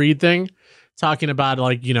Mahomes Reed thing, talking about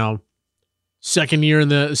like second year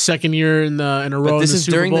in a row. But in this the is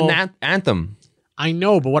Super during Bowl. the anthem. I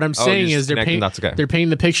know, but what I'm saying is they're painting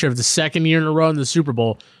the picture of the second year in a row in the Super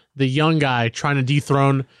Bowl. The young guy trying to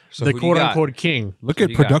dethrone the quote unquote king. Look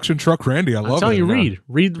at production truck Randy. I love it. I'm telling you,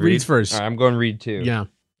 Reed's first. All right, I'm going Reed too. Yeah.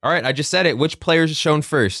 All right, I just said it. Which players are shown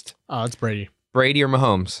first? Oh, it's Brady. Brady or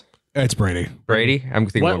Mahomes? It's Brady. Brady? I'm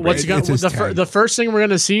thinking Brady. The first thing we're going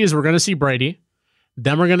to see is Brady.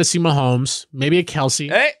 Then we're going to see Mahomes. Maybe a Kelsey.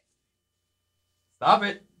 Hey! Stop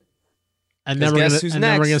it. And then we're going to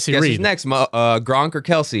see Reed. Who's next? Gronk or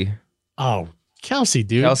Kelsey? Oh, Kelsey,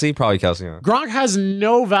 dude. Probably Kelsey. Yeah. Gronk has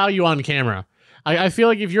no value on camera. I feel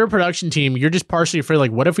like if you're a production team, you're just partially afraid,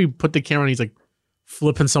 like, what if we put the camera and he's like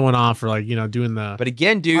flipping someone off or like, doing the... But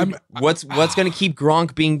again, dude, what's going to keep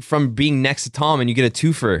Gronk from being next to Tom and you get a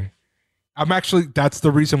twofer? That's the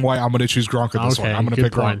reason why I'm going to choose Gronk in this one. I'm going to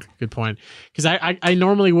pick Gronk. Good point. Because I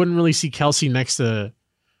normally wouldn't really see Kelsey next to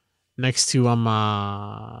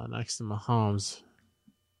Mahomes.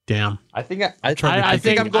 Damn. I think I'm going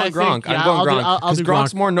Gronk. I'm going Gronk. Because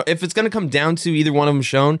Gronk's more... if it's going to come down to either one of them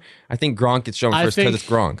shown, I think Gronk gets shown first because it's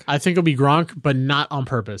Gronk. I think it'll be Gronk, but not on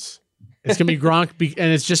purpose. It's going to be Gronk,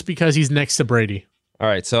 and it's just because he's next to Brady. All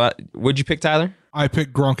right, so would you pick Tyler? I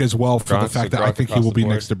picked Gronk as well for the fact that I think he will be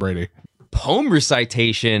next to Brady. Poem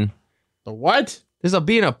recitation. The what? There's a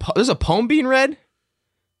poem being read?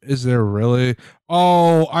 Is there really?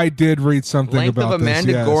 Oh, I did read something Length about of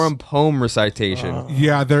Amanda this. Gorham poem recitation.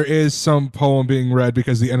 Yeah, there is some poem being read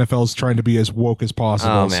because the NFL is trying to be as woke as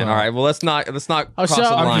possible. Oh man! All right, well let's not cross the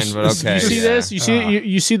line. But okay, you see this?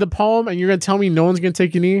 You see the poem, and you're gonna tell me no one's gonna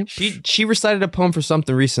take your knee? She recited a poem for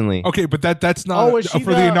something recently. Okay, but that's not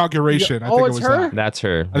for the inauguration. I think it's her. That's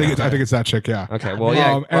her. I think it's that chick. Yeah. Okay. Well,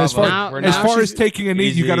 yeah. And as far as taking a knee,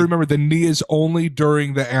 you got to remember the knee is only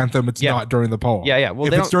during the anthem. It's not during the poem. Yeah.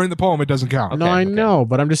 Well, if it's during the poem, it doesn't count. No, I know,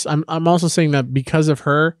 but I'm also saying that because of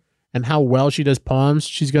her and how well she does poems,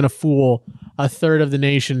 she's going to fool a third of the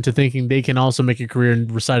nation to thinking they can also make a career in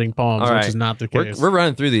reciting poems, which is not the case. We're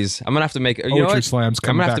running through these. I'm going to have to make slams.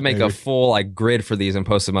 I'm going to have to make a full grid for these and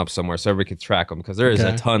post them up somewhere so everybody can track them because there is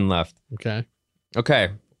a ton left. Okay.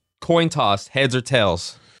 Coin toss, heads or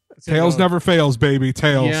tails? Tails never fails, baby.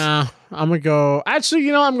 Tails. Yeah, I'm going to go.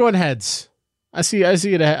 Actually, I'm going heads. I see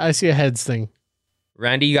a heads thing.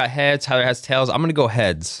 Randy, you got heads. Tyler has tails. I'm going to go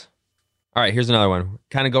heads. All right, here's another one.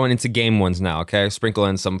 Kind of going into game ones now, okay? Sprinkle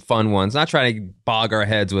in some fun ones. Not trying to bog our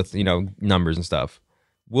heads with, numbers and stuff.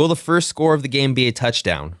 Will the first score of the game be a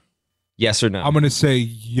touchdown? Yes or no? I'm going to say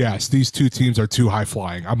yes. These two teams are too high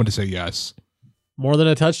flying. I'm going to say yes. More than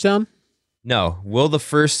a touchdown? No. Will the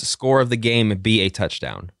first score of the game be a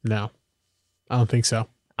touchdown? No. I don't think so.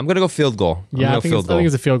 I'm going to go field goal. I think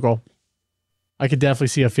it's a field goal. I could definitely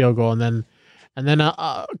see a field goal, and then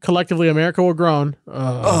collectively America will groan.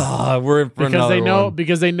 We're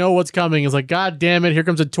because they know what's coming. It's like, God damn it, here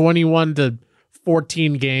comes a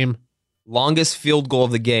 21-14 game. Longest field goal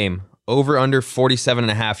of the game, over under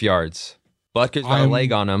 47.5 yards. Butker's got a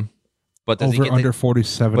leg on him, but does he get under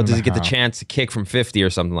 47? But does he get the chance to kick from 50 or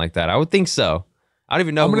something like that? I would think so. I don't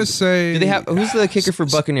even know. I'm going to say... Do they have... Who's the kicker for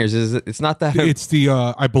Buccaneers? It's not that... It's the...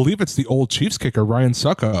 I believe it's the old Chiefs kicker, Ryan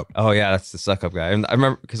Suckup. Oh, yeah, that's the Suckup guy. I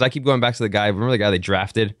remember... Because I keep going back to the guy... Remember the guy they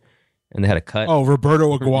drafted? And they had a cut? Oh,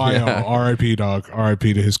 Roberto Aguayo. Yeah. R.I.P., dog.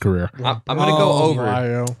 R.I.P. to his career. I'm going to go over.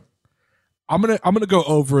 Aguayo. I'm gonna go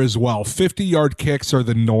over as well. 50-yard kicks are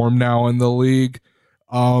the norm now in the league.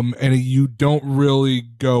 And you don't really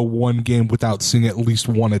go one game without seeing at least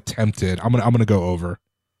one attempted. I'm gonna go over.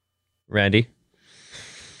 Randy?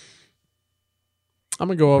 I'm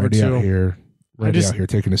gonna go over too. Randy out here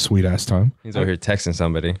taking his sweet ass time. He's over here texting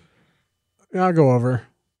somebody. Yeah, I'll go over.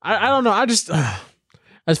 I don't know. I just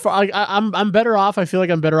as far I'm better off. I feel like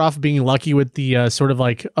I'm better off being lucky with the sort of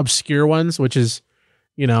like obscure ones, which is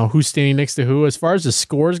who's standing next to who. As far as the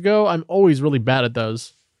scores go, I'm always really bad at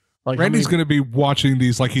those. Like Randy's gonna be watching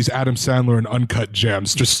these like he's Adam Sandler in Uncut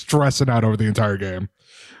Gems, just stressing out over the entire game.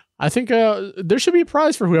 I think there should be a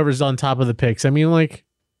prize for whoever's on top of the picks. I mean, like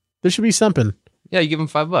there should be something. Yeah, you give him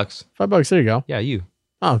 $5. $5. There you go. Yeah, you.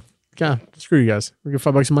 Oh, God. Screw you guys. I'll give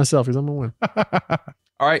 $5 to myself because I'm going to win.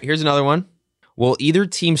 All right, here's another one. Will either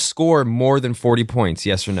team score more than 40 points?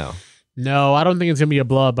 Yes or no? No, I don't think it's going to be a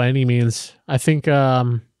blowout by any means. I think,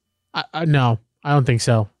 no, I don't think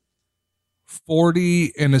so. 40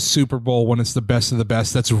 in a Super Bowl when it's the best of the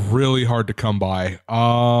best, that's really hard to come by.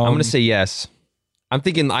 I'm going to say yes. I'm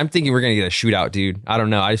thinking we're going to get a shootout, dude. I don't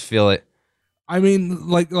know. I just feel it. I mean,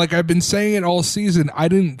 like I've been saying it all season, I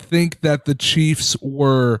didn't think that the Chiefs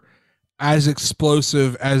were as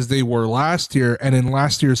explosive as they were last year. And in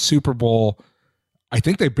last year's Super Bowl, I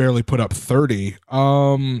think they barely put up 30.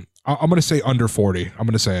 I'm going to say under 40. I'm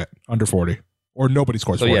going to say it under 40, or nobody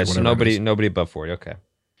scores 40. So yes, nobody above 40. Okay.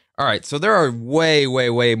 All right. So there are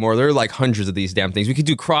way more. There are like hundreds of these damn things. We could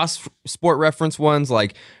do cross sport reference ones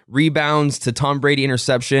like rebounds to Tom Brady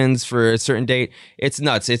interceptions for a certain date. It's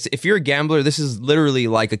nuts. If you're a gambler, this is literally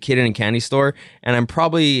like a kid in a candy store. And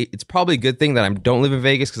it's probably a good thing that I don't live in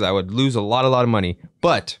Vegas because I would lose a lot of money.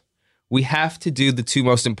 But we have to do the two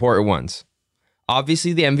most important ones.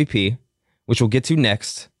 Obviously the MVP, which we'll get to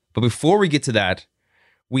next. But before we get to that,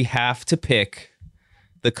 we have to pick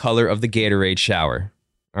the color of the Gatorade shower.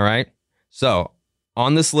 All right. So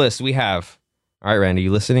on this list we have. All right, Randy,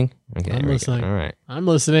 you listening? Okay, I'm listening. All right, I'm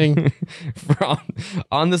listening.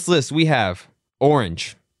 on this list we have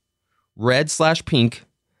orange, red/pink,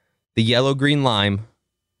 the yellow, green, lime,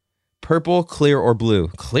 purple, clear, or blue.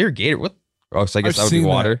 Clear Gator. What? Oh, so I guess that would be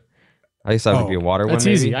water. I guess that would be a water one. That's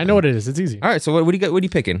easy. I know what it is. It's easy. All right. So what do you got? What are you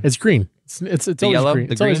picking? It's green. It's always yellow, green.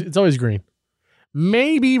 It's always green.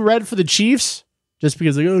 Maybe red for the Chiefs, just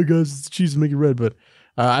because like, oh guys, it's the Chiefs make it red, but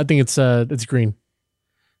I think it's green.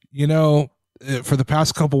 You know, for the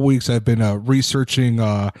past couple weeks, I've been researching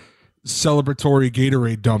celebratory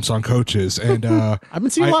Gatorade dumps on coaches, and I've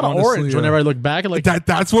been seeing a lot of orange whenever I look back. Like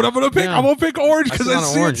that's what I'm gonna pick. Yeah. I'm gonna pick orange because I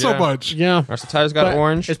see it so much. Yeah, so Tyler's got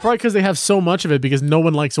orange. It's probably because they have so much of it because no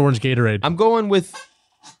one likes orange Gatorade. I'm going with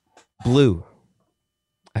blue.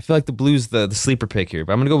 I feel like the blue's the sleeper pick here,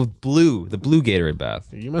 but I'm gonna go with blue, the blue Gatorade bath.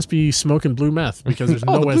 You must be smoking blue meth because there's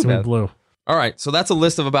no way it's gonna be blue. All right, so that's a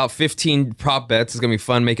list of about 15 prop bets. It's going to be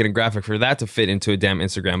fun making a graphic for that to fit into a damn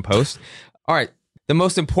Instagram post. All right, the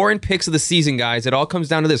most important picks of the season, guys. It all comes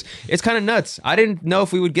down to this. It's kind of nuts. I didn't know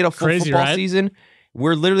if we would get a full football season.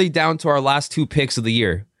 We're literally down to our last two picks of the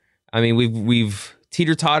year. I mean, we've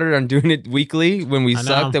teeter-tottered on doing it weekly when we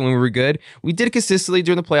sucked and when we were good. We did it consistently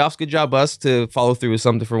during the playoffs. Good job, us, to follow through with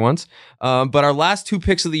something for once. But our last two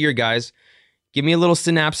picks of the year, guys, give me a little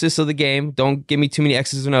synopsis of the game. Don't give me too many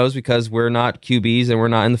X's and O's because we're not QBs and we're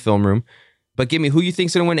not in the film room. But give me who you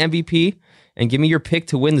think's going to win MVP and give me your pick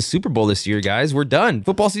to win the Super Bowl this year, guys. We're done.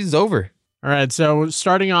 Football season's over. All right, so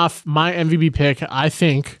starting off, my MVP pick, I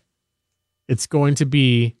think it's going to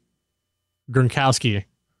be Gronkowski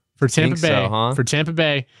for Tampa Bay. So, huh? For Tampa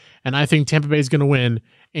Bay, and I think Tampa Bay is going to win.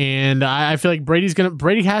 And I feel like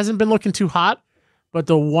Brady hasn't been looking too hot, but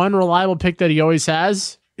the one reliable pick that he always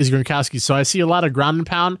has is Gronkowski. So I see a lot of ground and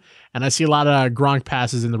pound, and I see a lot of Gronk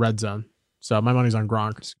passes in the red zone. So my money's on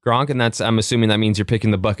Gronk. It's Gronk, and I'm assuming that means you're picking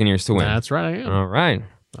the Buccaneers to win. That's right, I am. All right.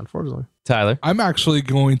 Unfortunately. Tyler? I'm actually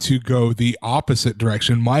going to go the opposite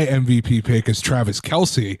direction. My MVP pick is Travis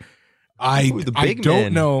Kelce. I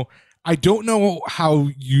don't know how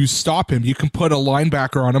you stop him. You can put a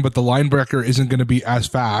linebacker on him, but the linebacker isn't going to be as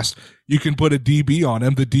fast. You can put a DB on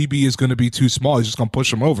him. The DB is going to be too small. He's just going to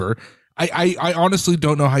push him over. I honestly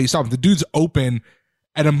don't know how you stop him. The dude's open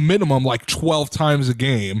at a minimum like 12 times a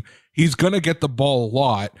game. He's going to get the ball a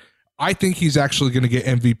lot. I think he's actually going to get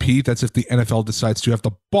MVP. That's if the NFL decides to have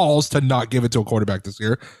the balls to not give it to a quarterback this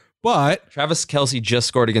year. But Travis Kelce just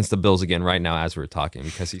scored against the Bills again right now as we're talking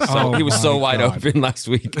because he was so wide open last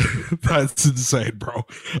week. That's insane, bro.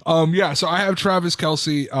 So I have Travis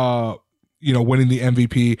Kelce winning the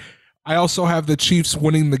MVP. I also have the Chiefs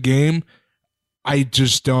winning the game. I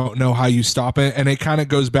just don't know how you stop it. And it kind of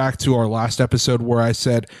goes back to our last episode where I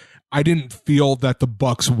said I didn't feel that the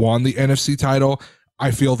Bucs won the NFC title. I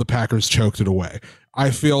feel the Packers choked it away. I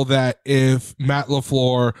feel that if Matt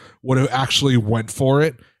LaFleur would have actually went for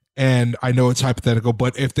it, and I know it's hypothetical,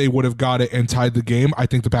 but if they would have got it and tied the game, I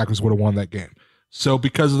think the Packers would have won that game. So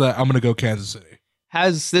because of that, I'm going to go Kansas City.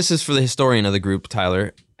 This is for the historian of the group,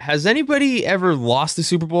 Tyler. Has anybody ever lost the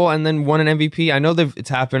Super Bowl and then won an MVP? I know it's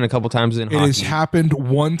happened a couple times in hockey. It has happened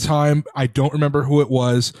one time. I don't remember who it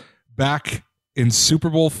was. Back in Super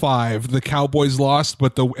Bowl V, the Cowboys lost,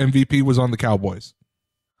 but the MVP was on the Cowboys.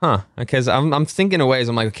 Huh. Because I'm thinking of ways.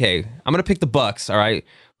 I'm like, okay, I'm going to pick the Bucks, all right?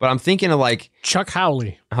 But I'm thinking of like Chuck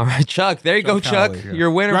Howley. All right, Chuck. There you go, Chuck. Yeah. You're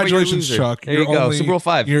a winner. Congratulations, but you're a loser. Chuck. There you go. Super Bowl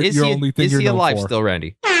V. Is he alive for. still,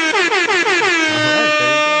 Randy? All right, there you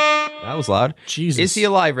go. That was loud. Jesus. Is he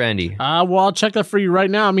alive, Randy? Well, I'll check that for you right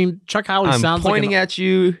now. I mean, Chuck Howley sounds like I'm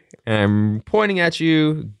pointing at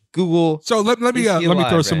you. Google. So let me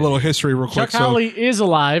throw some little history real quick. Chuck Howley is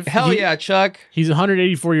alive. Hell yeah, Chuck. He's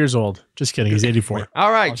 184 years old. Just kidding. He's 84.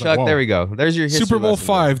 All right, Chuck. There we go. There's your history Super Bowl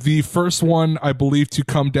V, the first one I believe to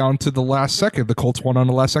come down to the last second. The Colts won on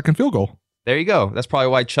the last second field goal. There you go. That's probably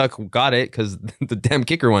why Chuck got it, because the damn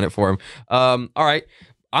kicker won it for him. All right.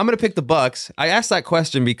 I'm going to pick the Bucks. I asked that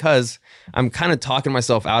question because I'm kind of talking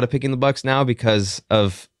myself out of picking the Bucks now because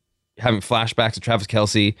of having flashbacks to Travis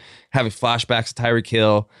Kelce, having flashbacks to Tyreek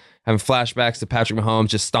Hill, having flashbacks to Patrick Mahomes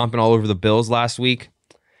just stomping all over the Bills last week.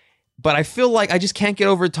 But I feel like I just can't get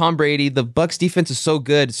over Tom Brady. The Bucks defense is so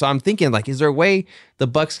good. So I'm thinking, like, is there a way the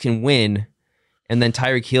Bucks can win and then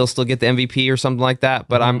Tyreek Hill still get the MVP or something like that?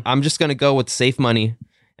 But I'm just going to go with safe money.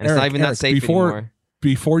 And it's not even that safe anymore.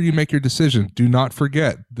 Before you make your decision, do not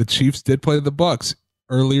forget the Chiefs did play the Bucks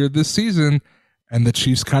earlier this season, and the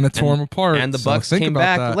Chiefs kind of tore them apart. And the Bucks came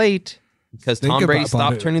back late because Tom Brady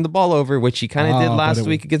stopped turning the ball over, which he kind of did last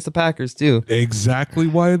week against the Packers too. Exactly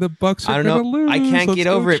why the Bucks are going to lose. I can't get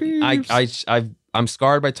over it. I'm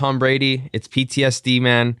scarred by Tom Brady. It's PTSD,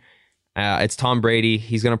 man. It's Tom Brady.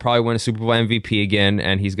 He's going to probably win a Super Bowl MVP again,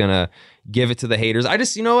 and he's going to give it to the haters. I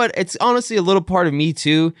just, you know what? It's honestly a little part of me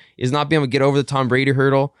too, is not being able to get over the Tom Brady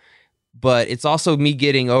hurdle, but it's also me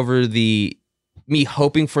getting over me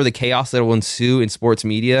hoping for the chaos that will ensue in sports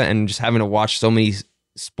media and just having to watch so many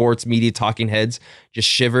sports media talking heads just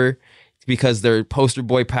shiver because their poster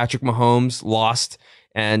boy Patrick Mahomes lost,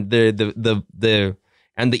 and the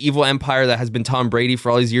evil empire that has been Tom Brady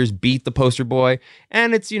for all these years beat the poster boy.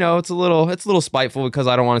 And it's, it's a little spiteful because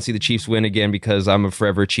I don't want to see the Chiefs win again because I'm a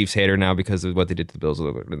forever Chiefs hater now because of what they did to the Bills in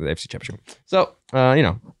the AFC Championship. So,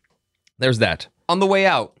 there's that. On the way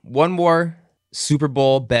out, one more Super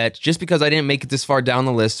Bowl bet, just because I didn't make it this far down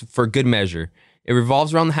the list for good measure. It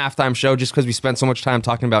revolves around the halftime show just because we spent so much time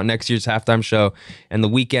talking about next year's halftime show and the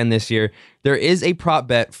weekend this year. There is a prop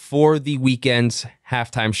bet for the weekend's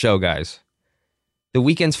halftime show, guys. The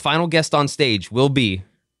weekend's final guest on stage will be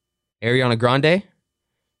Ariana Grande,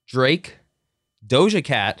 Drake, Doja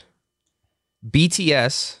Cat,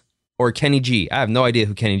 BTS, or Kenny G. I have no idea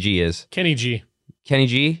who Kenny G is. Kenny G. Kenny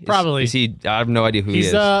G? Probably. Is he? I have no idea who he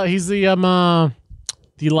is. He's the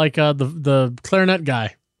clarinet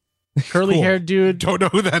guy. Curly haired dude. Don't know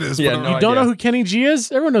who that is. Yeah, you don't know who Kenny G is?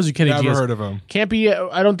 Everyone knows who Kenny G is. Never heard of him. Can't be.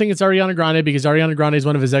 I don't think it's Ariana Grande because Ariana Grande is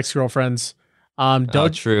one of his ex-girlfriends.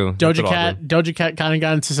 True. Doja Cat kind of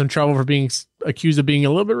got into some trouble for being accused of being a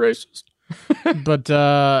little bit racist. But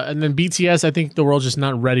and then BTS, I think the world's just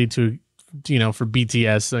not ready to, for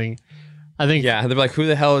BTS thing. I think. Yeah, they're like, who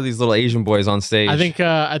the hell are these little Asian boys on stage? I think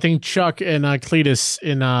Chuck and Cletus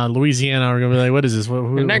in Louisiana are gonna be like, what is this?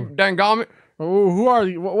 Dang-gummit. Who are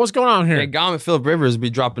you? What's going on here? Dang-gummit, Philip Rivers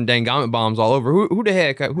be dropping dang-gummit bombs all over. Who the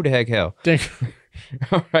heck? Who the heck? Hell.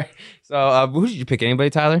 All right. So who did you pick? Anybody,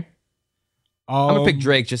 Tyler? I'm gonna pick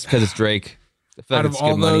Drake just because it's Drake. Out of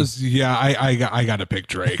all those, yeah, I got to pick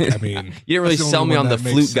Drake. I mean, you didn't really sell me on the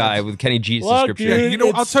flute guy with Kenny G's description.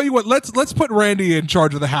 Yeah, I'll tell you what. Let's put Randy in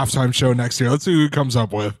charge of the halftime show next year. Let's see who he comes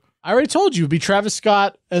up with. I already told you, it'd be Travis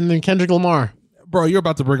Scott and then Kendrick Lamar. Bro, you're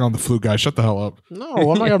about to bring on the flute guy. Shut the hell up. No,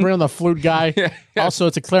 I'm not gonna bring on the flute guy. Also,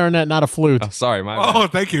 it's a clarinet, not a flute. Oh, sorry, my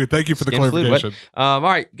bad. Thank you for the clarification. All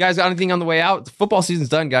right, guys, got anything on the way out? The football season's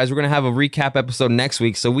done, guys. We're gonna have a recap episode next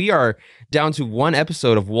week, so we are down to one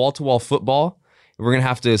episode of wall-to-wall football. We're gonna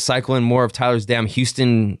have to cycle in more of Tyler's damn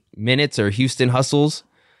Houston minutes or Houston hustles.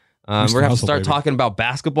 We're gonna have to start talking about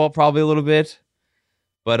basketball probably a little bit,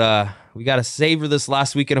 but we gotta savor this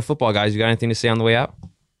last weekend of football, guys. You got anything to say on the way out?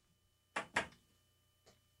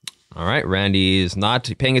 All right, Randy is not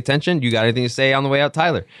paying attention. You got anything to say on the way out,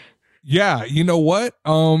 Tyler? Yeah, you know what?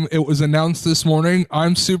 It was announced this morning.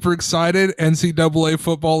 I'm super excited. NCAA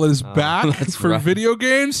football is back for video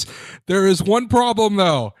games. There is one problem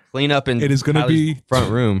though. Clean up in it is going to be front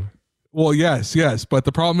room. Well, yes, but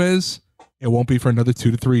the problem is it won't be for another 2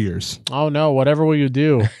 to 3 years. Oh no! Whatever will you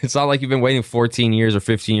do? It's not like you've been waiting 14 years or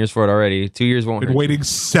 15 years for it already. 2 years won't. Been waiting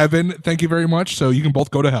 7. Thank you very much. So you can both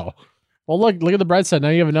go to hell. Well, look at the bright side. Now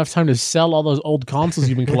you have enough time to sell all those old consoles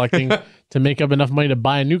you've been collecting to make up enough money to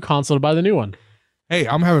buy a new console to buy the new one. Hey,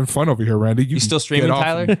 I'm having fun over here, Randy. You still streaming,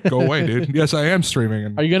 Tyler? Go away, dude. Yes, I am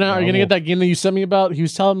streaming. Are you gonna get that game that you sent me about? He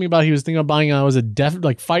was telling me about. He was thinking of buying. Was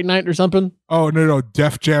it Fight Night or something? Oh no,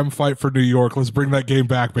 Def Jam Fight for New York. Let's bring that game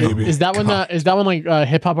back, baby. Is that when like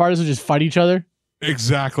hip hop artists would just fight each other?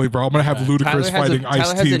 Exactly, bro. I'm gonna have Ludacris fighting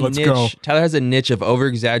Ice-T. Let's go. Tyler has a niche of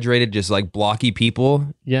over-exaggerated, just like blocky people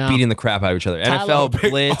beating the crap out of each other. NFL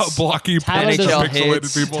Blitz, blocky NHL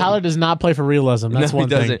hits. people. Tyler does not play for realism. That's one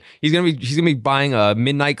thing. He's gonna be buying a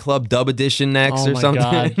Midnight Club Dub Edition next or something.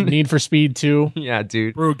 God. Need for Speed 2. Yeah,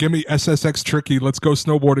 dude. Bro, give me SSX Tricky. Let's go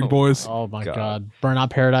snowboarding, boys. Oh my God.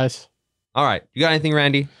 Burnout Paradise. All right, you got anything,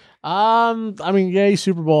 Randy? I mean, yay,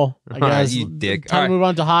 Super Bowl. I guess. You dick. Time to move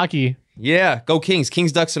on to hockey. Yeah, go Kings.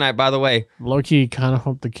 Kings Ducks tonight, by the way. Low key, kind of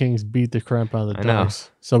hope the Kings beat the crap out of the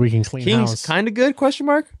Ducks so we can clean Kings house. kind of good? Question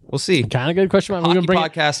mark. We'll see. Kind of good? Question mark. Hockey We're gonna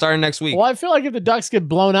podcast starting next week. Well, I feel like if the Ducks get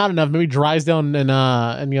blown out enough, maybe Drysdale and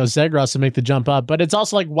Zegras will make the jump up. But it's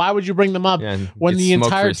also like, why would you bring them up when the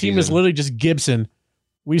entire team is literally just Gibson?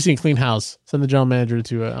 We just need clean house. Send the general manager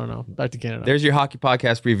to I don't know, back to Canada. There's your hockey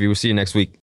podcast preview. We'll see you next week.